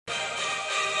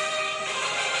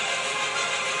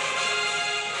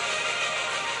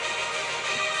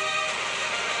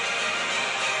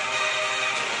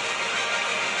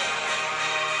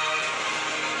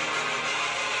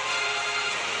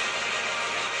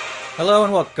Hello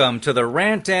and welcome to the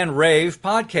Rant and Rave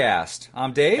podcast.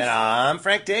 I'm Dave. And I'm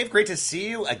Frank. Dave, great to see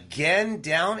you again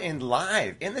down in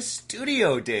live in the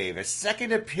studio, Dave. A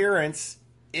second appearance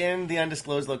in the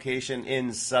undisclosed location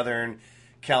in Southern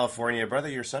California. Brother,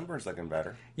 your sunburn's looking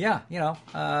better. Yeah, I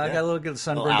got a little good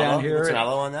sunburn aloe? down here. Some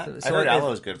aloe on that? I heard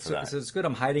aloe is good for that. So it's good.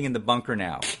 I'm hiding in the bunker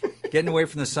now. Getting away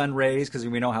from the sun rays because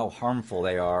we know how harmful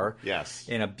they are. Yes.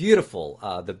 In a beautiful,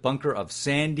 the bunker of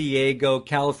San Diego,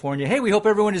 California. Hey, we hope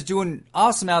everyone is doing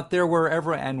awesome out there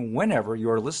wherever and whenever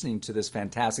you are listening to this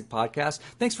fantastic podcast.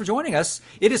 Thanks for joining us.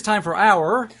 It is time for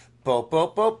our...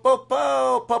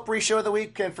 Potpourri show of the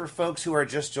week. And for folks who are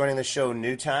just joining the show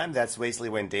new time, that's basically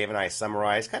when Dave and I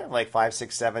summarize kind of like 5,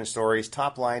 6, 7 stories,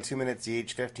 top line, 2 minutes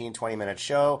each, 15, 20-minute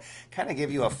show, kind of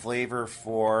give you a flavor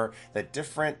for the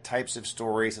different types of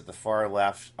stories that the far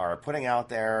left are putting out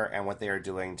there and what they are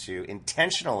doing to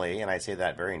intentionally, and I say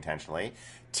that very intentionally,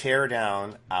 tear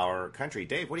down our country.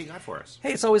 Dave, what do you got for us?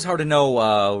 Hey, it's always hard to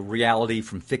know reality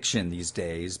from fiction these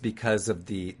days because of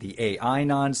the AI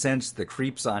nonsense, the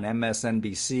creeps on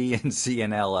MSNBC and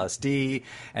CNLSD,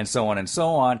 and so on and so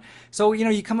on. So,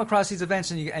 you come across these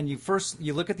events and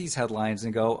you look at these headlines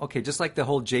and go, okay, just like the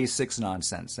whole J6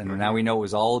 nonsense. And now we know it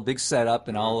was all a big setup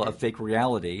and all a fake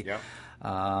reality. Yep.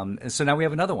 And so now we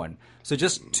have another one. So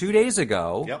just 2 days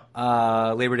ago,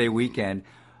 Labor Day weekend,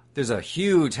 there's a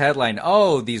huge headline.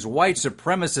 Oh, these white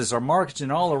supremacists are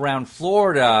marching all around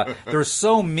Florida. They're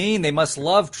so mean. They must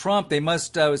love Trump. They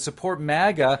must support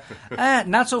MAGA.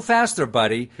 Not so fast there,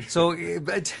 buddy. So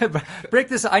break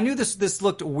this. I knew this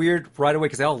looked weird right away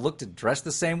because they all looked dressed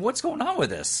the same. What's going on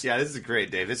with this? Yeah, this is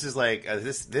great, Dave. This is like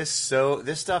this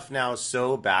stuff now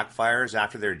so backfires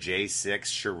after their J6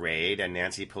 charade and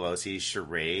Nancy Pelosi's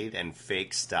charade and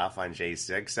fake stuff on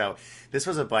J6. So this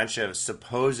was a bunch of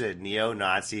supposed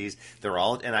neo-Nazis. They're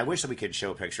all, and I wish that we could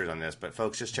show pictures on this, but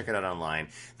folks, just check it out online.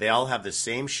 They all have the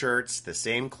same shirts, the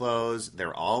same clothes.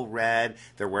 They're all red.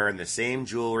 They're wearing the same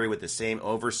jewelry with the same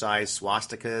oversized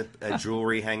swastika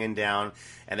jewelry hanging down.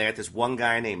 And they got this one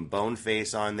guy named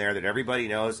Boneface on there that everybody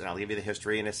knows, and I'll give you the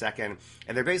history in a second.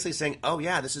 And they're basically saying, oh,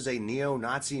 yeah, this is a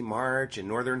neo-Nazi march in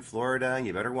northern Florida, and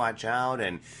you better watch out.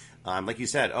 And like you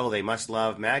said, oh, they must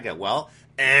love MAGA. Well,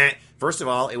 first of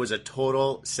all, it was a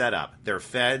total setup. They're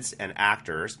feds and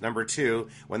actors. Number two,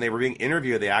 when they were being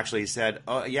interviewed, they actually said,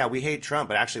 oh, yeah, we hate Trump,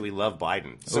 but actually we love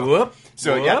Biden.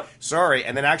 So, yeah, sorry.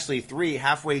 And then actually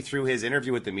halfway through his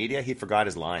interview with the media, he forgot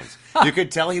his lines. You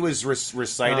could tell he was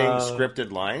reciting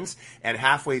scripted lines, and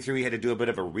halfway through he had to do a bit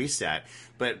of a reset.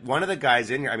 But one of the guys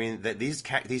in here, I mean, these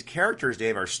characters,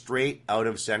 Dave, are straight out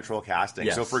of Central casting.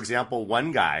 Yes. So, for example,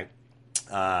 one guy...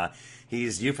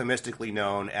 he's euphemistically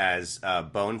known as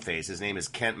Boneface. His name is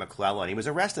Kent McClellan. He was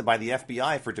arrested by the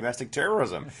FBI for domestic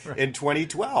terrorism in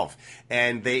 2012.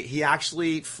 And he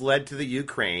actually fled to the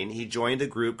Ukraine. He joined a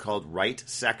group called Right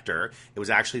Sector. It was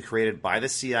actually created by the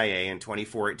CIA in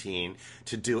 2014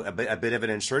 to do a bit of an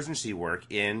insurgency work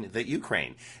in the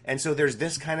Ukraine. And so there's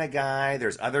this kind of guy.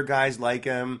 There's other guys like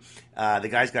him. The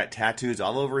guy's got tattoos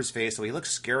all over his face, so he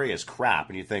looks scary as crap.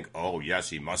 And you think, oh, yes,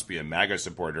 he must be a MAGA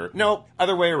supporter. No,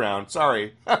 other way around.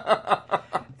 Sorry.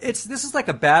 This is like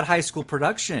a bad high school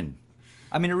production.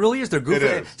 I mean, it really is. They're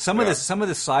goofing. Some of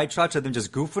the side shots of them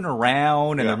just goofing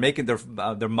around, and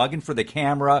they're mugging for the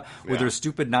camera with their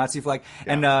stupid Nazi flag.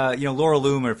 And Laura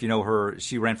Loomer, if you know her,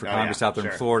 she ran for Congress out there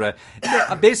in Florida.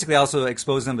 Basically, also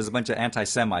exposing them as a bunch of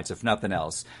anti-Semites, if nothing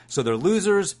else. So they're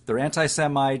losers. They're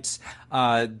anti-Semites.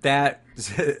 They're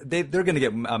going to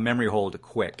get a memory hold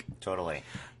quick. Totally.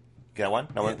 Got one?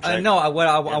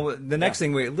 The next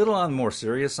thing, a little on the more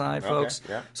serious side, folks.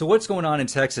 Okay, yeah. So what's going on in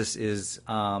Texas is,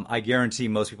 I guarantee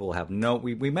most people have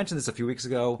we mentioned this a few weeks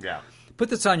ago. Yeah. Put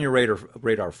this on your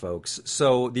radar, folks.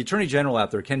 So the Attorney General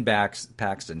out there, Ken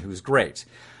Paxton, who's great.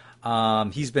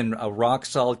 He's been a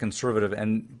rock-solid conservative,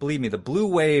 and believe me, the blue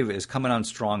wave is coming on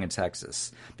strong in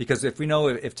Texas. Because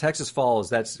if Texas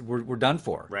falls, we're done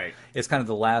for. Right. It's kind of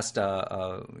the last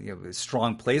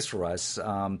strong place for us.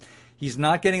 He's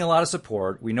not getting a lot of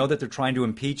support. We know that they're trying to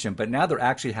impeach him, but now they're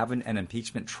actually having an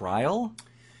impeachment trial.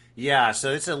 Yeah,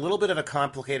 so it's a little bit of a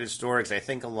complicated story because I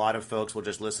think a lot of folks will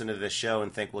just listen to this show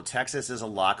and think, well, Texas is a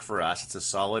lock for us. It's a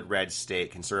solid red state,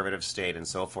 conservative state, and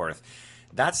so forth.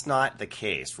 That's not the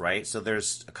case, right? So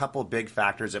there's a couple big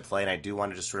factors at play, and I do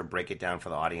want to just sort of break it down for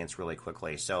the audience really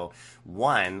quickly. So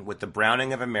one, with the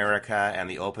browning of America and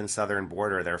the open southern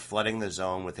border, they're flooding the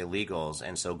zone with illegals,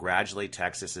 and so gradually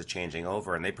Texas is changing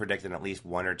over, and they predict in at least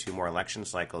 1 or 2 more election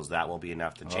cycles that will be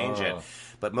enough to change it.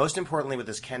 But most importantly, with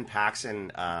this Ken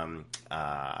Paxton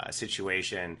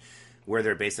situation, where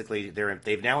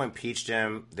they've now impeached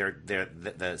him.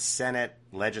 The Senate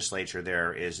legislature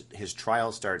there his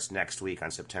trial starts next week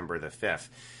on September the 5th.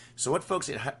 So what folks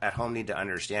at home need to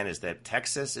understand is that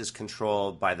Texas is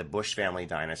controlled by the Bush family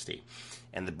dynasty.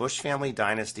 And the Bush family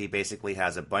dynasty basically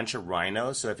has a bunch of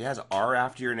rhinos. So if it has R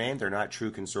after your name, they're not true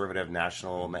conservative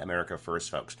National America First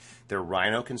folks. They're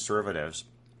rhino conservatives.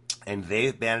 And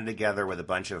they've banded together with a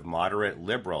bunch of moderate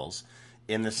liberals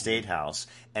in the state house,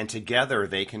 and together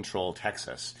they control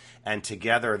Texas. And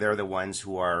together they're the ones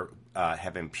who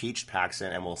have impeached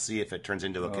Paxton, and we'll see if it turns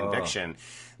into a conviction.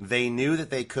 They knew that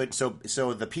they could. So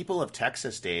the people of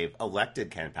Texas, Dave, elected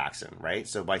Ken Paxton, right?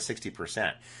 So by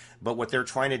 60%. But what they're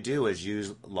trying to do is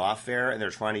use lawfare, and they're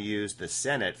trying to use the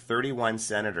Senate, 31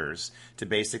 senators, to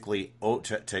basically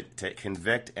to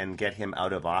convict and get him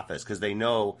out of office, because they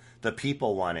know the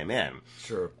people want him in.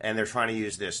 Sure. And they're trying to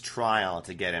use this trial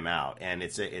to get him out. And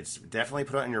it's definitely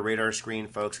put it on your radar screen,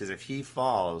 folks, because if he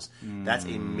falls, that's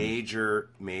a major,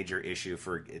 major issue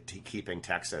for keeping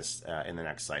Texas in the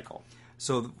next cycle.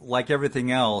 So, like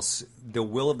everything else, the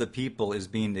will of the people is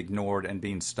being ignored and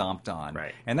being stomped on.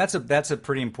 Right. And that's a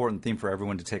pretty important theme for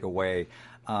everyone to take away.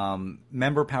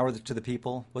 Member power to the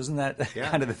people, wasn't that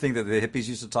kind of the thing that the hippies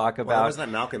used to talk about? Well, wasn't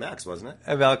that Malcolm X, wasn't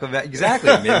it? Malcolm X,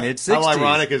 exactly, mid-60s. How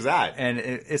ironic is that? And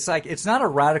it's like, it's not a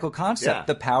radical concept. Yeah.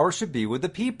 The power should be with the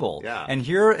people. Yeah. And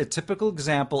here, a typical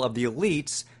example of the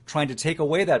elites trying to take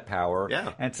away that power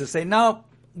and to say, no,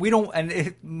 we don't,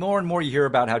 and more and more you hear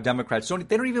about how Democrats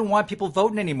they don't even want people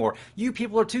voting anymore. You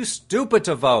people are too stupid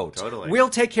to vote. Totally. We'll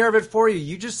take care of it for you.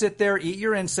 You just sit there, eat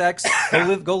your insects,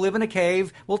 go live in a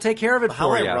cave. We'll take care of it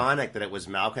for you. How ironic that it was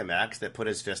Malcolm X that put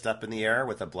his fist up in the air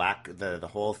with the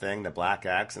whole thing, the black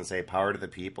X, and say power to the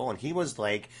people. And he was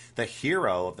like the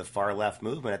hero of the far left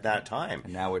movement at that time.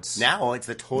 And now it's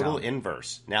the total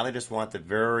inverse. Now they just want the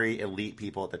very elite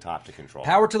people at the top to control.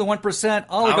 Power to the 1%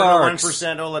 oligarchs. Power to the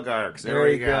 1% oligarchs. There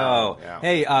we go. Yeah.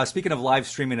 Hey, speaking of live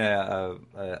streaming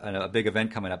a big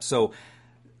event coming up, so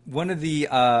one of the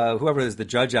whoever is the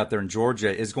judge out there in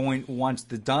Georgia wants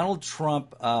the Donald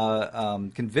Trump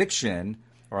conviction,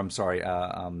 or I'm sorry,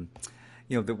 the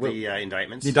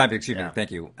indictments. The indictment, excuse me.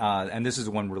 Thank you. And this is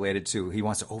one related to he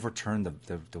wants to overturn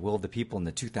the will of the people in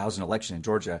the 2000 election in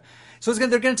Georgia. So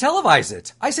they're going to televise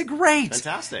it. I said, great,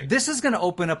 fantastic. This is going to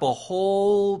open up a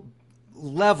whole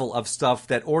level of stuff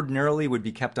that ordinarily would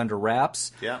be kept under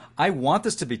wraps. Yeah. I want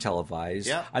this to be televised.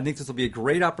 Yeah. I think this will be a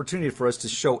great opportunity for us to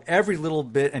show every little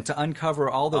bit and to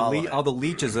uncover all the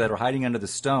leeches that are hiding under the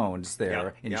stones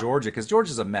there in Georgia, because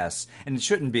Georgia's a mess and it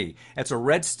shouldn't be. It's a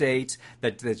red state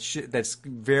that's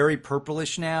very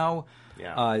purplish now.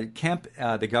 Yeah. Kemp,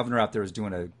 the governor out there, is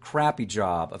doing a crappy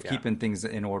job of keeping things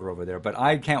in order over there. But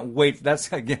I can't wait.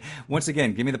 Once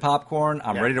again, give me the popcorn.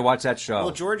 I'm ready to watch that show.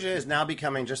 Well, Georgia is now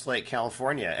becoming just like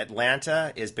California.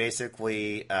 Atlanta is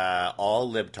basically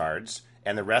all libtards,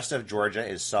 and the rest of Georgia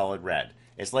is solid red.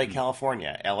 It's like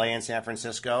California. LA and San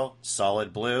Francisco,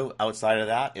 solid blue. Outside of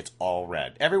that, it's all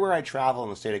red. Everywhere I travel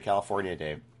in the state of California,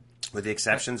 Dave, with the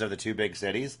exceptions of the two big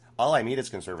cities, all I meet is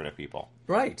conservative people.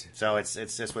 Right. So it's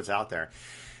just what's out there.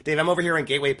 Dave, I'm over here on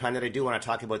Gateway Pundit. I do want to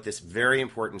talk about this very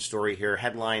important story here.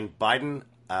 Headline, Biden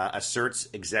asserts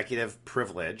executive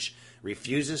privilege,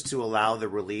 refuses to allow the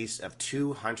release of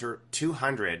 200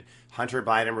 Hunter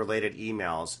Biden-related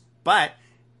emails, but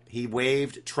he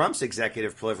waived Trump's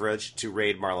executive privilege to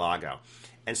raid Mar-a-Lago.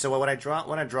 And so what I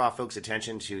want to draw folks'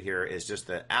 attention to here is just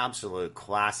the absolute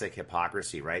classic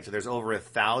hypocrisy, right? So there's over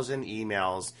 1,000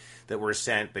 emails that were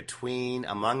sent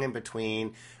among and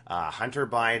between Hunter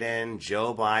Biden,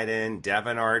 Joe Biden,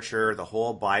 Devin Archer, the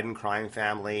whole Biden crime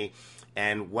family.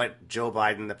 And what Joe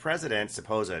Biden, the president,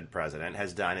 supposed president,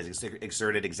 has done is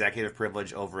exerted executive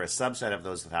privilege over a subset of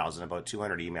those 1,000, about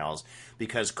 200 emails,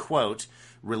 because, quote,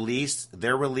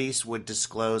 their release would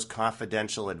disclose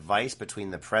confidential advice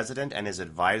between the president and his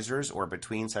advisors or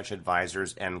between such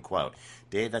advisors, end quote.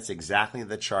 Dave, that's exactly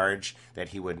the charge that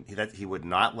he would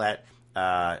not let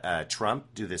Trump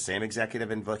do the same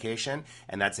executive invocation,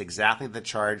 and that's exactly the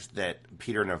charge that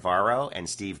Peter Navarro and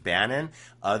Steve Bannon,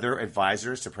 other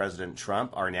advisors to President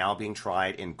Trump, are now being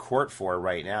tried in court for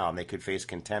right now, and they could face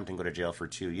contempt and go to jail for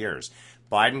 2 years.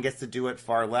 Biden gets to do it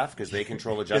far left because they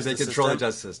control the justice system. Because they control the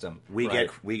justice system.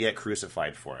 We get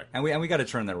crucified for it. And we got to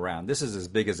turn that around. This is as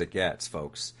big as it gets,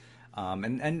 folks.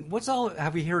 And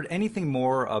have we heard anything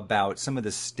more about some of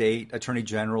the state attorney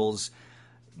generals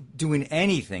doing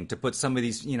anything to put some of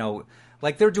these,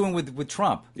 like they're doing with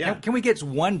Trump? Yeah. Can we get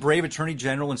one brave attorney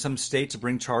general in some state to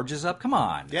bring charges up? Come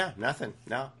on. Yeah, nothing.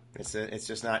 No. It's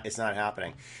just not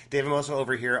happening. Dave, I'm also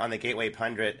over here on the Gateway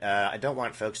Pundit. I don't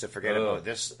want folks to forget about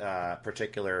this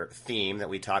particular theme that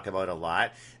we talk about a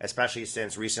lot, especially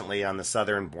since recently on the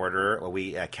southern border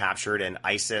we captured an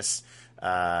ISIS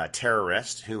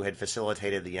terrorist who had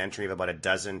facilitated the entry of about a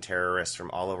dozen terrorists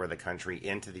from all over the country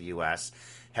into the U.S.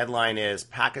 Headline is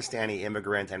Pakistani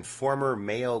immigrant and former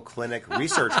Mayo Clinic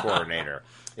research coordinator.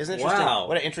 Isn't it interesting? Wow.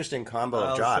 What an interesting combo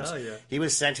of jobs. He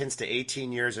was sentenced to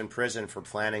 18 years in prison for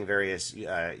planning various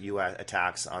U.S.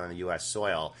 attacks on the U.S.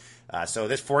 soil.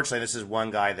 Fortunately, this is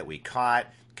one guy that we caught,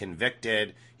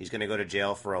 convicted. He's going to go to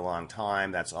jail for a long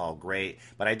time. That's all great.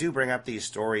 But I do bring up these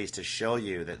stories to show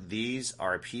you that these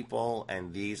are people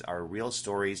and these are real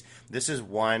stories. This is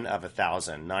one of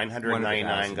 1,000.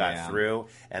 999 got through,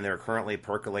 and they're currently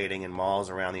percolating in malls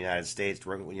around the United States.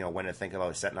 When to think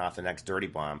about setting off the next dirty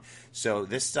bomb. So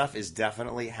this stuff is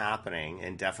definitely happening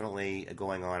and definitely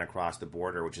going on across the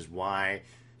border, which is why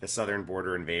the southern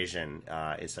border invasion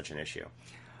is such an issue.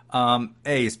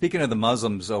 Hey, speaking of the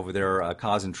Muslims over there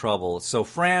causing trouble, so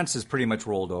France is pretty much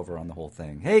rolled over on the whole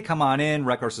thing. Hey, come on in,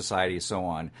 wreck our society, so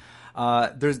on.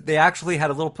 They actually had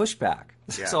a little pushback.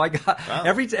 Yeah. So I got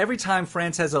every time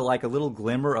France has a little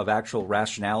glimmer of actual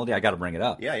rationality, I got to bring it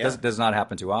up. Yeah. Does not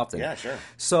happen too often. Yeah, sure.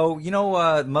 So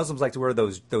Muslims like to wear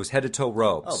those head to toe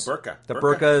robes. Oh, burqa. The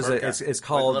burqa is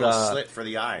called like a little slit for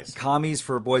the eyes. Kamis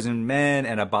for boys and men,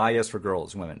 and abayas for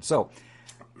girls and women. So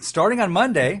starting on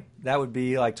Monday, that would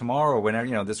be like tomorrow,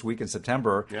 whenever, this week in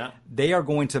September, they are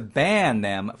going to ban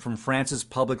them from France's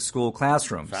public school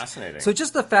classrooms. Fascinating. So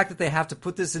just the fact that they have to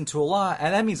put this into a law,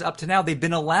 and that means up to now they've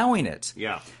been allowing it.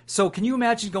 Yeah. So can you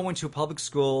imagine going to a public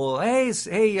school, hey,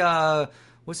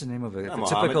 what's the name of it?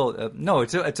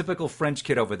 A typical French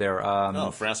kid over there.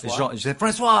 Francois.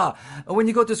 Francois, when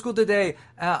you go to school today,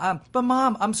 but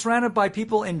Mom, I'm surrounded by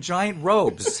people in giant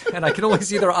robes, and I can only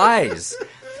see their eyes.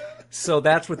 So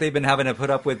that's what they've been having to put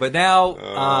up with. But now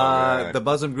the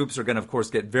Muslim groups are going to, of course,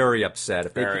 get very upset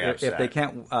if they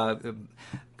can't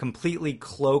completely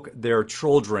cloak their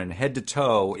children head to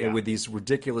toe with these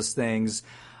ridiculous things.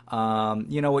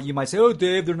 What you might say, oh,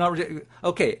 Dave, they're not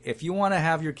okay. If you want to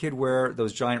have your kid wear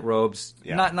those giant robes,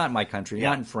 not in my country,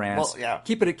 not in France. Well,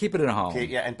 keep it at home.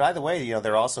 Okay, and by the way,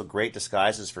 they're also great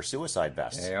disguises for suicide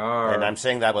vests. They are, and I'm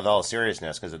saying that with all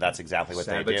seriousness because that's exactly what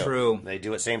they do. True. They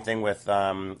do it. Same thing with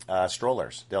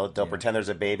strollers. They'll pretend there's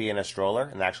a baby in a stroller,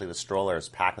 and actually the stroller is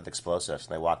packed with explosives,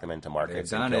 and they walk them into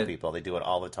markets and kill people. They do it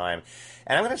all the time.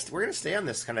 And we're gonna stay on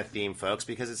this kind of theme, folks,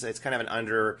 because it's kind of an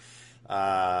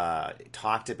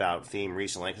talked about theme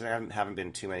recently because there haven't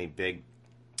been too many big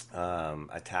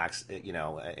attacks,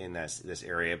 in this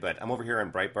area. But I'm over here on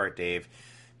Breitbart, Dave.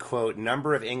 Quote,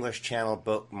 number of English Channel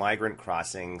boat migrant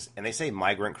crossings, and they say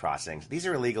migrant crossings. These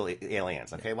are illegal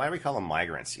aliens, okay? Why do we call them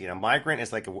migrants? Migrant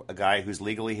is like a guy who's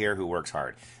legally here who works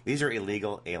hard. These are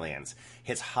illegal aliens.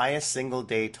 Hits highest single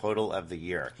day total of the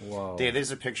year. Whoa. Dave,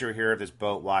 there's a picture here of this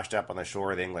boat washed up on the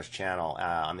shore of the English Channel,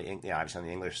 obviously on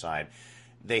the English side.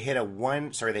 They hit a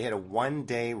 1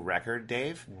 day record,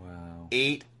 Dave. Wow.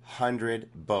 800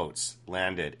 boats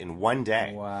landed in 1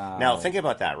 day. Wow. Now think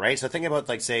about that, right? So think about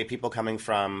say people coming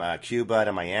from Cuba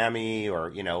to Miami,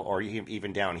 or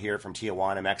even down here from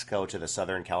Tijuana, Mexico to the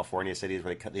Southern California cities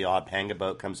where the odd panga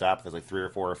boat comes up. There's 3 or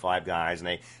 4 or 5 guys and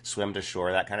they swim to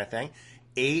shore, that kind of thing.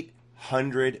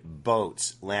 800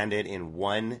 boats landed in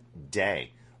 1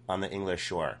 day on the English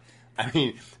shore. I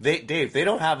mean, Dave, they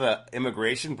don't have an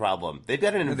immigration problem. They've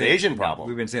got an invasion problem.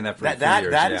 We've been saying that for a few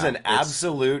years. That is an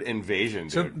absolute invasion,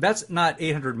 dude. So that's not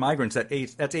 800 migrants. That's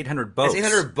 800 boats. That's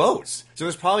 800 boats. So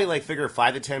there's probably figure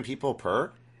 5 to 10 people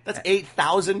per. That's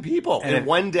 8,000 people in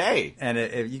 1 day. And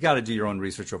you got to do your own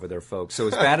research over there, folks. So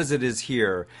as bad as it is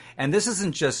here, and this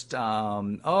isn't just the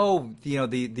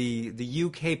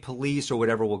UK police or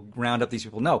whatever will round up these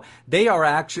people. No, they are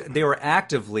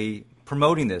actively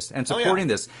promoting this and supporting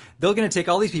this. They're going to take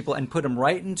all these people and put them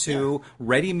right into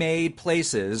ready-made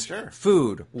places,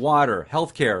 food, water,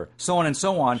 healthcare, so on and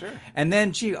so on. Sure. And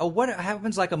then, what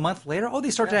happens a month later? Oh, they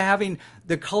start having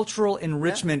the cultural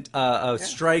enrichment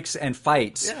strikes and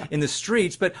fights in the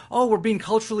streets. But, we're being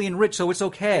culturally enriched, so it's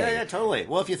okay. Yeah, totally.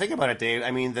 Well, if you think about it, Dave,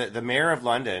 I mean, the mayor of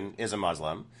London is a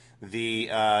Muslim. The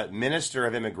minister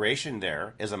of immigration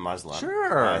there is a Muslim.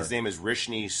 Sure. His name is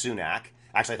Rishi Sunak.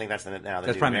 Actually, I think that's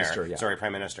the Prime Minister. Yeah. Sorry,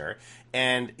 Prime Minister.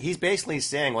 And he's basically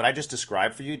saying what I just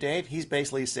described for you, Dave. He's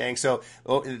basically saying,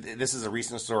 this is a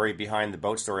recent story behind the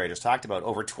boat story I just talked about.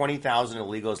 Over 20,000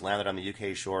 illegals landed on the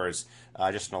UK shores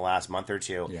just in the last month or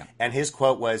two. Yeah. And his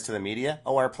quote was to the media,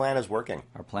 our plan is working.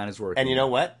 Our plan is working. And you know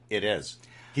what? It is.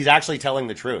 He's actually telling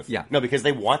the truth. Yeah. No, because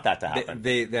they want that to happen.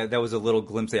 That was a little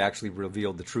glimpse. They actually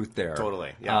revealed the truth there.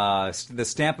 Totally. Yeah. The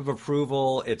stamp of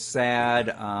approval. It's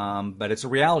sad, but it's a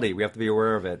reality. We have to be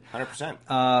aware of it.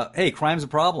 100%. Hey, crime's a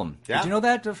problem. Yeah. Did you know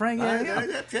that, Frank?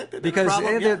 Yeah. Because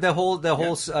the whole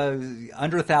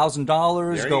under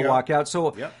 $1,000 go walk out.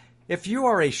 So if you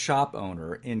are a shop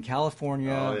owner in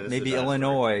California, maybe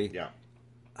Illinois. Yeah.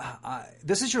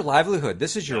 This is your livelihood.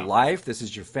 This is your life. This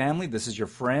is your family. This is your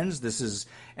friends.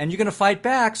 And you're going to fight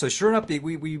back. So sure enough,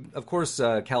 we of course,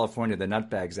 California, the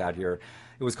nutbags out here,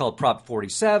 it was called Prop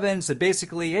 47. So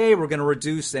basically, hey, we're going to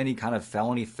reduce any kind of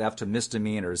felony theft to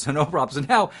misdemeanors. So no problems. And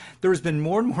now there's been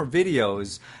more and more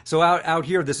videos. So out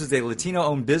here, this is a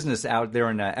Latino-owned business out there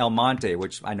in El Monte,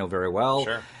 which I know very well.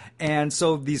 Sure. And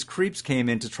so these creeps came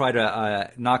in to try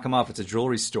to knock him off. It's a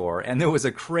jewelry store. And there was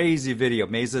a crazy video,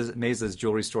 Mesa's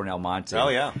jewelry store in El Monte. Oh,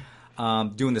 yeah.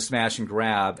 Doing the smash and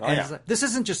grab. Oh, and this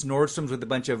isn't just Nordstrom's with a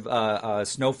bunch of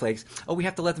snowflakes. Oh, we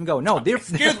have to let them go. No,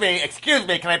 Excuse me.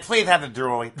 Can I please have the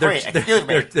jewelry?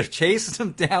 They're chasing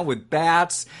them down with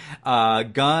bats,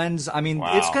 guns. I mean,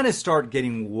 it's going to start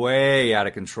getting way out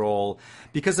of control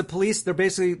because the police, they're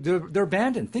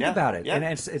abandoned. Think about it. And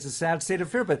it's a sad state of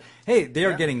fear. But hey, they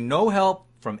are getting no help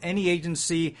from any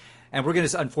agency. And we're going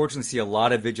to unfortunately see a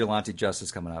lot of vigilante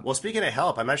justice coming up. Well, speaking of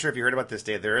help, I'm not sure if you heard about this,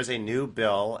 Dave. There is a new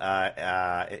bill.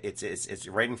 It's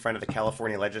right in front of the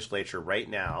California legislature right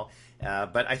now.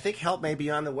 But I think help may be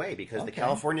on the way because the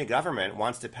California government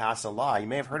wants to pass a law. You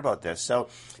may have heard about this. So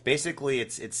basically,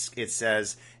 it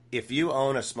says if you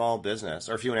own a small business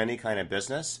or if you own any kind of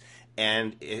business,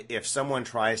 and if someone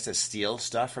tries to steal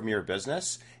stuff from your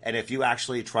business, and if you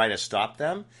actually try to stop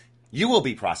them, you will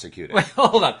be prosecuted. Wait,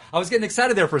 hold on. I was getting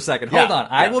excited there for a second. Hold on.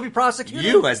 I will be prosecuted?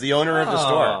 You, as the owner of the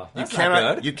store. That's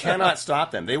not good. You cannot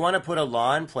stop them. They want to put a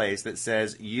law in place that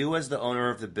says you, as the owner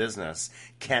of the business,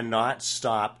 cannot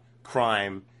stop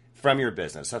crime from your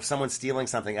business. So if someone's stealing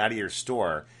something out of your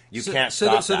store, you can't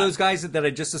stop that. So those guys that I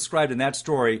just described in that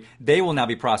story, they will now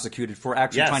be prosecuted for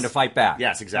actually trying to fight back.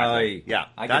 Yes, exactly.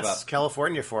 I That's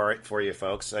California for you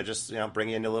folks. I just bring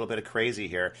you into a little bit of crazy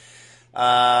here.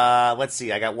 Let's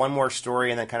see. I got one more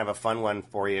story and then kind of a fun one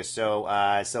for you. So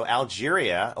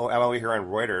Algeria, I'm over here on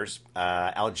Reuters.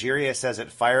 Algeria says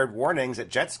it fired warnings at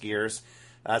jet skiers.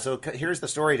 So here's the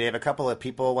story, Dave. A couple of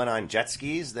people went on jet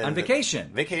skis. On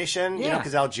vacation. Yeah.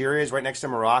 Because Algeria is right next to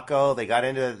Morocco. They got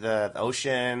into the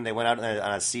ocean. They went out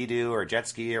on a sea-doo or a jet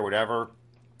ski or whatever.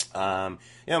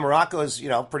 Morocco is,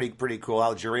 pretty cool.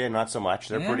 Algeria, not so much.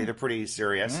 They're pretty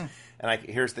serious. Yeah. And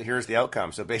here's the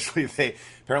outcome. So basically,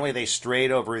 they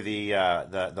strayed over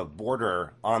the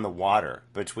border on the water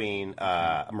between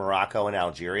Morocco and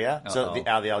Algeria. So the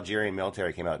Algerian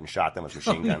military came out and shot them with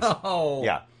machine guns. No.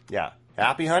 Yeah.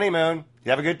 Happy honeymoon. You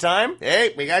have a good time?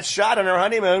 Hey, we got shot on our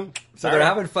honeymoon. So they're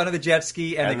having fun of the jet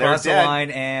ski, and they cross the line,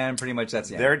 and pretty much that's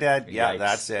the end. They're dead. Yeah, Yikes.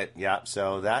 That's it. Yeah.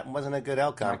 So that wasn't a good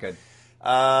outcome. Not good.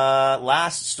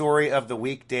 Last story of the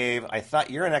week, Dave. I thought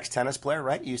you're an ex-tennis player,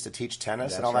 right? You used to teach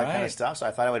tennis and all that kind of stuff. So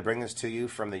I thought I would bring this to you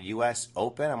from the U.S.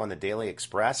 Open. I'm on the Daily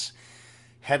Express.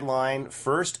 Headline,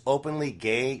 first openly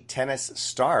gay tennis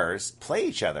stars play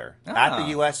each other at the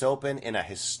U.S. Open in a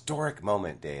historic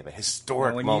moment, Dave. A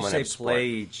historic moment of sport. When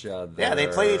you say play each other... Yeah, they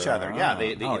play each other. Yeah,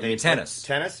 they tennis.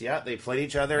 Tennis, yeah. They played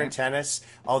each other in tennis.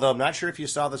 Although I'm not sure if you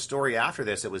saw the story after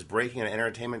this. It was breaking on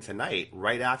Entertainment Tonight.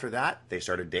 Right after that, they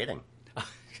started dating.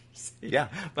 Yeah,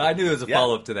 but I knew there was a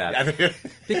follow-up to that.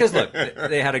 Because, look,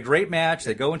 they had a great match.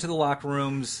 They go into the locker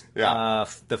rooms. Yeah.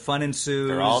 The fun ensues.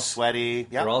 They're all sweaty.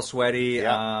 They're all sweaty.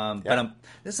 But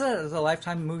this is a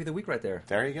Lifetime movie of the week right there.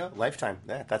 There you go. Lifetime.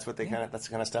 Yeah, that's what that's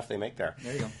the kind of stuff they make there.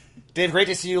 There you go. Dave, great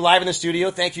to see you live in the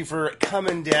studio. Thank you for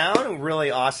coming down. Really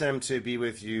awesome to be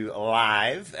with you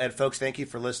live. And, folks, thank you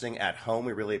for listening at home.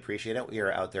 We really appreciate it. We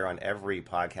are out there on every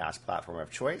podcast platform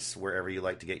of choice, wherever you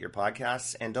like to get your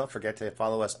podcasts. And don't forget to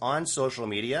follow us on social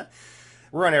media.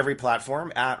 We're on every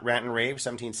platform at Rant and Rave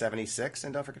 1776.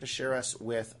 And don't forget to share us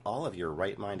with all of your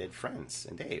right-minded friends.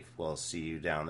 And, Dave, we'll see you down the